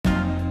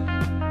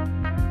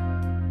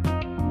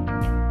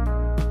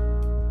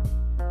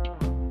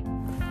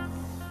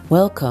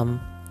Welcome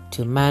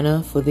to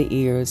Manna for the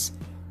Ears,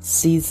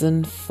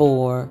 Season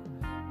 4,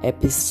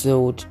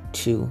 Episode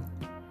 2.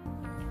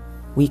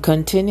 We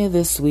continue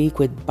this week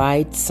with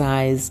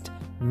bite-sized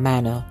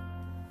manna.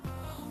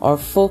 Our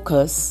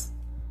focus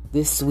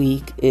this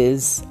week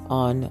is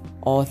on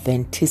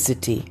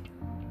authenticity.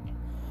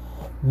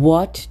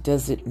 What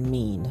does it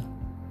mean?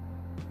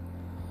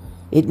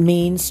 It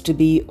means to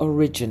be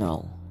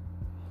original,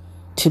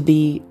 to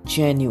be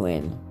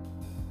genuine,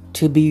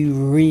 to be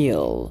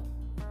real,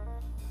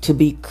 to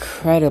be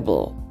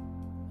credible,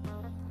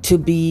 to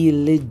be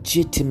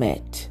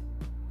legitimate,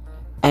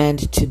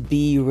 and to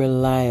be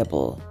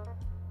reliable.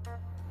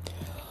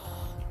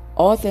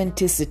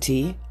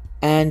 Authenticity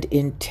and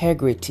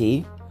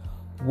integrity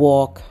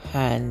walk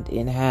hand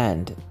in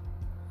hand.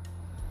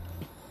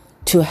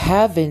 To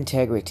have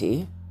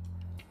integrity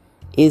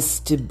is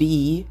to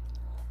be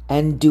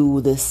and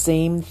do the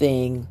same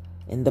thing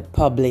in the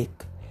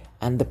public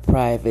and the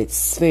private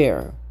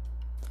sphere.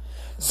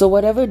 So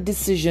whatever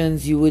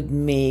decisions you would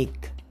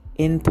make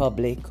in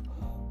public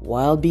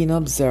while being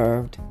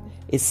observed,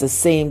 it's the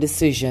same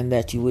decision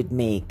that you would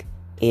make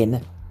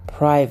in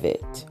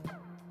private.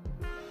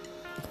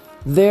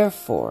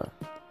 Therefore,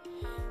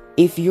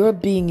 if you're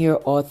being your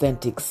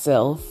authentic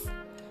self,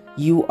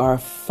 you are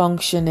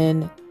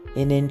functioning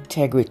in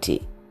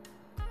integrity.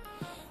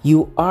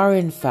 You are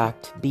in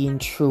fact being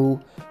true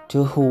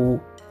to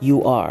who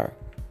you are.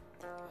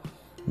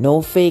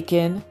 No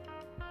faking,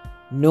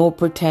 no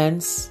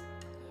pretense,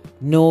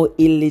 no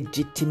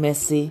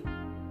illegitimacy,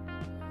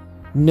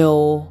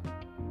 no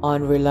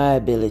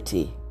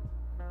unreliability.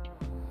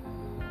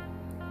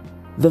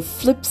 The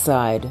flip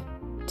side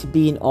to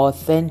being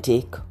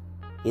authentic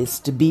is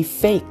to be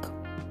fake,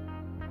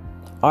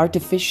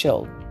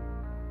 artificial,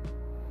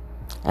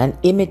 an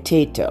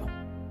imitator,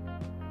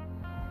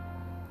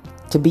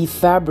 to be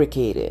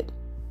fabricated,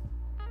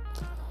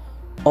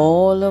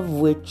 all of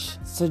which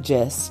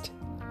suggest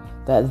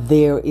that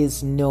there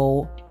is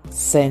no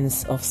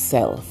sense of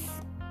self.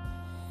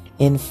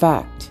 In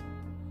fact,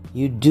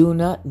 you do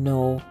not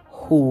know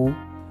who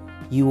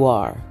you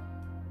are.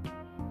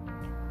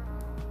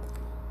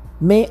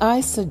 May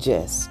I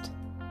suggest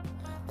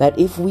that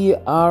if we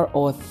are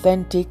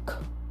authentic,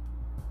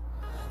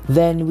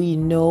 then we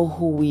know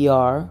who we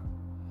are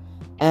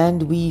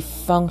and we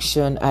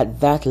function at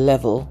that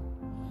level,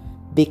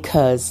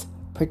 because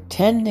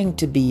pretending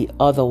to be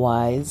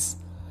otherwise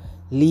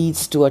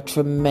leads to a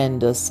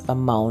tremendous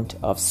amount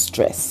of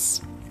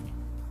stress.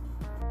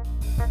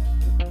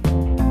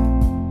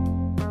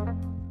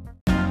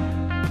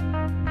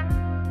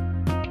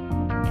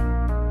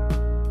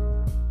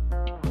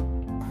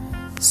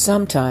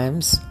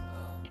 Sometimes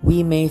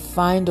we may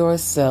find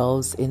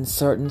ourselves in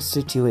certain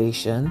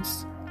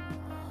situations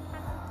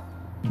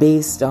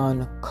based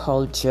on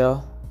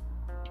culture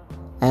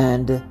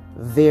and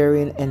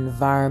varying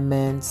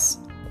environments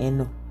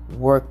in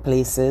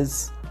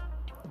workplaces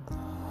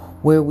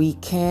where we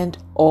can't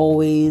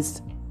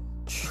always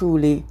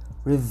truly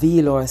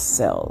reveal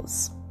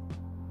ourselves.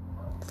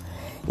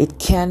 It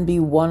can be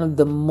one of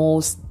the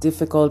most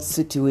difficult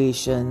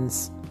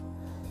situations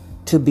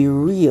to be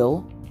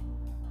real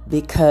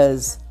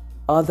because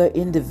other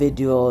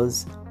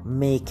individuals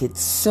make it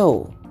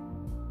so.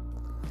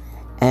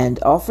 And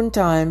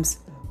oftentimes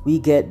we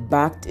get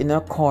backed in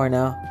a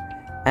corner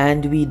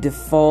and we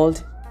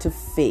default to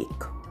fake.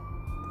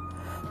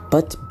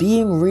 But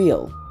being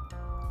real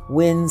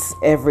wins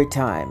every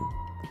time,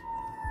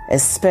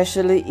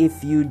 especially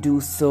if you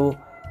do so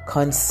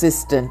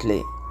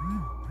consistently.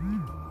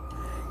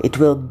 It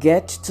will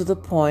get to the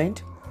point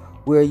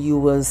where you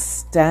will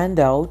stand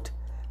out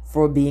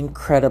for being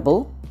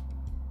credible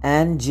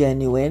and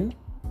genuine.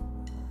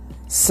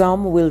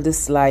 Some will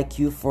dislike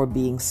you for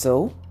being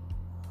so,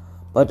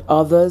 but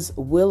others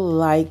will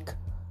like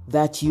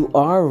that you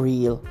are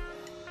real,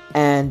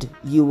 and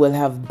you will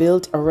have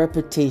built a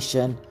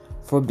reputation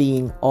for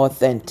being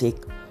authentic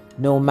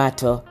no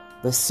matter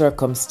the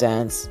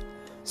circumstance,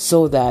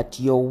 so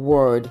that your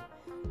word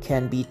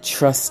can be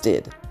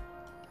trusted.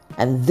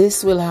 And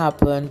this will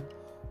happen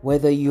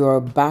whether you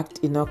are backed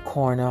in a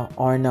corner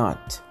or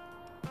not.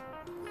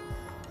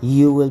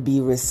 You will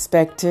be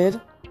respected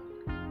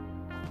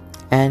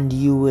and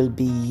you will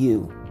be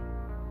you.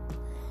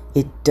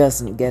 It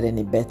doesn't get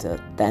any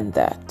better than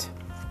that.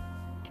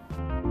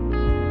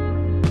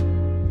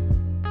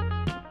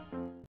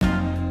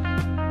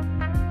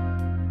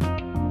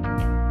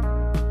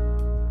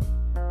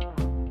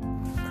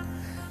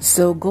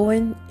 So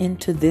going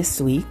into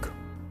this week,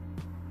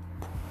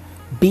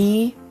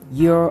 be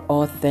your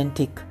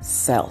authentic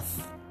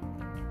self.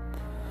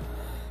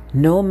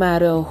 No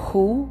matter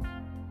who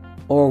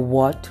or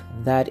what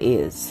that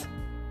is.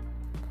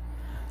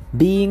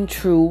 Being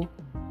true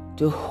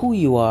to who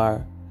you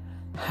are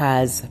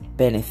has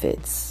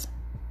benefits.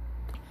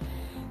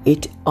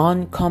 It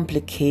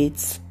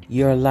uncomplicates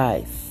your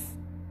life.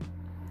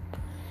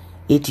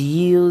 It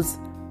yields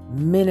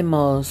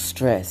minimal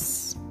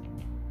stress.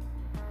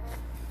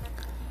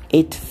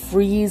 It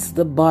frees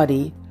the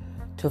body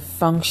to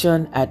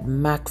function at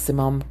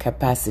maximum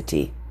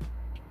capacity.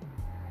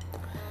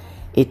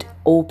 It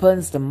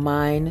opens the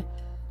mind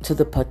to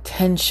the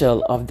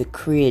potential of the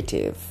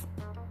creative.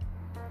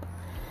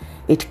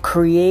 It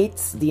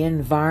creates the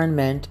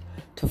environment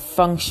to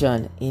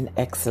function in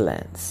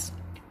excellence.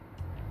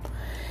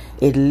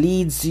 It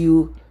leads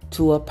you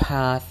to a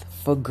path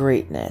for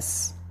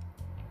greatness.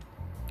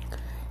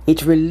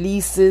 It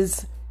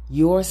releases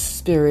your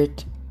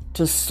spirit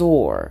to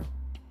soar.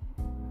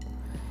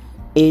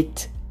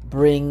 It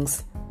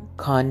brings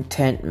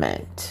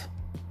contentment.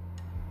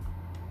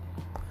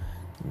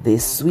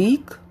 This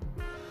week,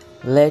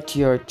 let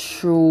your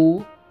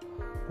true,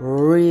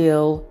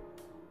 real,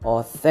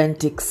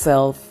 authentic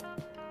self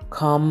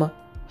come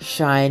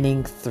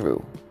shining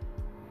through.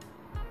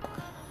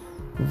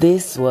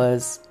 This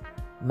was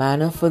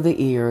Manna for the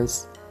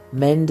Ears,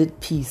 Mended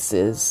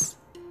Pieces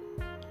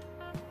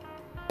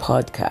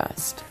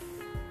podcast.